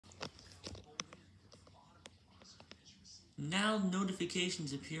Now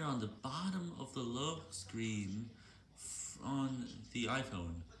notifications appear on the bottom of the lock screen on the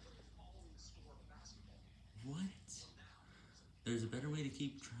iPhone. What? There's a better way to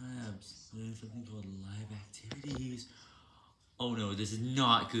keep tabs. There's something called live activities. Oh no, this is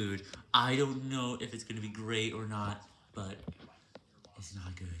not good. I don't know if it's gonna be great or not, but it's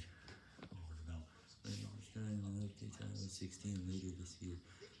not good. Oh no. I'm starting an update to iOS 16 later this year.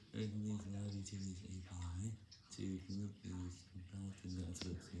 I can use live activities API to remove these compacted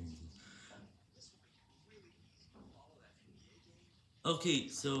Netflix series. Okay,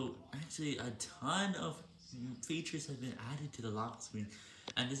 so actually a ton of features have been added to the lock screen,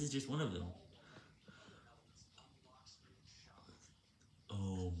 and this is just one of them.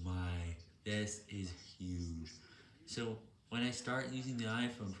 Oh my, this is huge. So when I start using the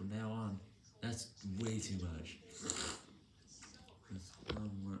iPhone from now on, that's way too much.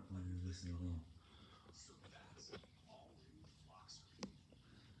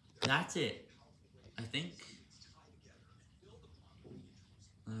 That's it. I think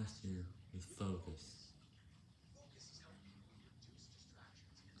last year with focus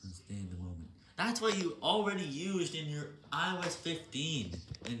and stay in the moment. That's what you already used in your iOS 15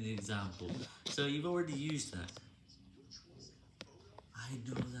 in the example. So you've already used that. I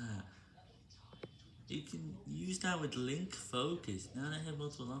know that. You can use that with link focus. Now that I have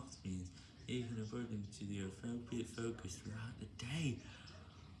multiple lock screens, you can afford them to the appropriate focus throughout the day.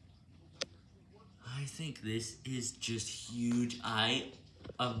 I think this is just huge. I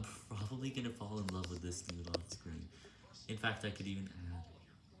am probably gonna fall in love with this new lock screen. In fact, I could even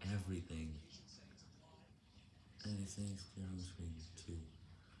add everything. Anything on screen too.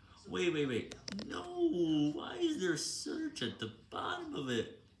 Wait. No! Why is there search at the bottom of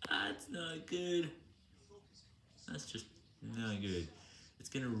it? That's not good. That's just not good. It's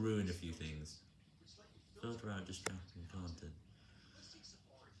gonna ruin a few things. Filter out distracting content.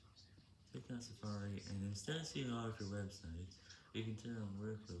 Click on Safari, and instead of seeing all of your websites, you can turn on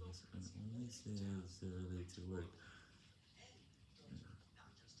work focus and only see those that relate to work.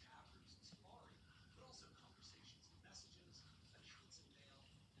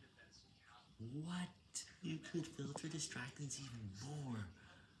 What? You could filter distractions even more.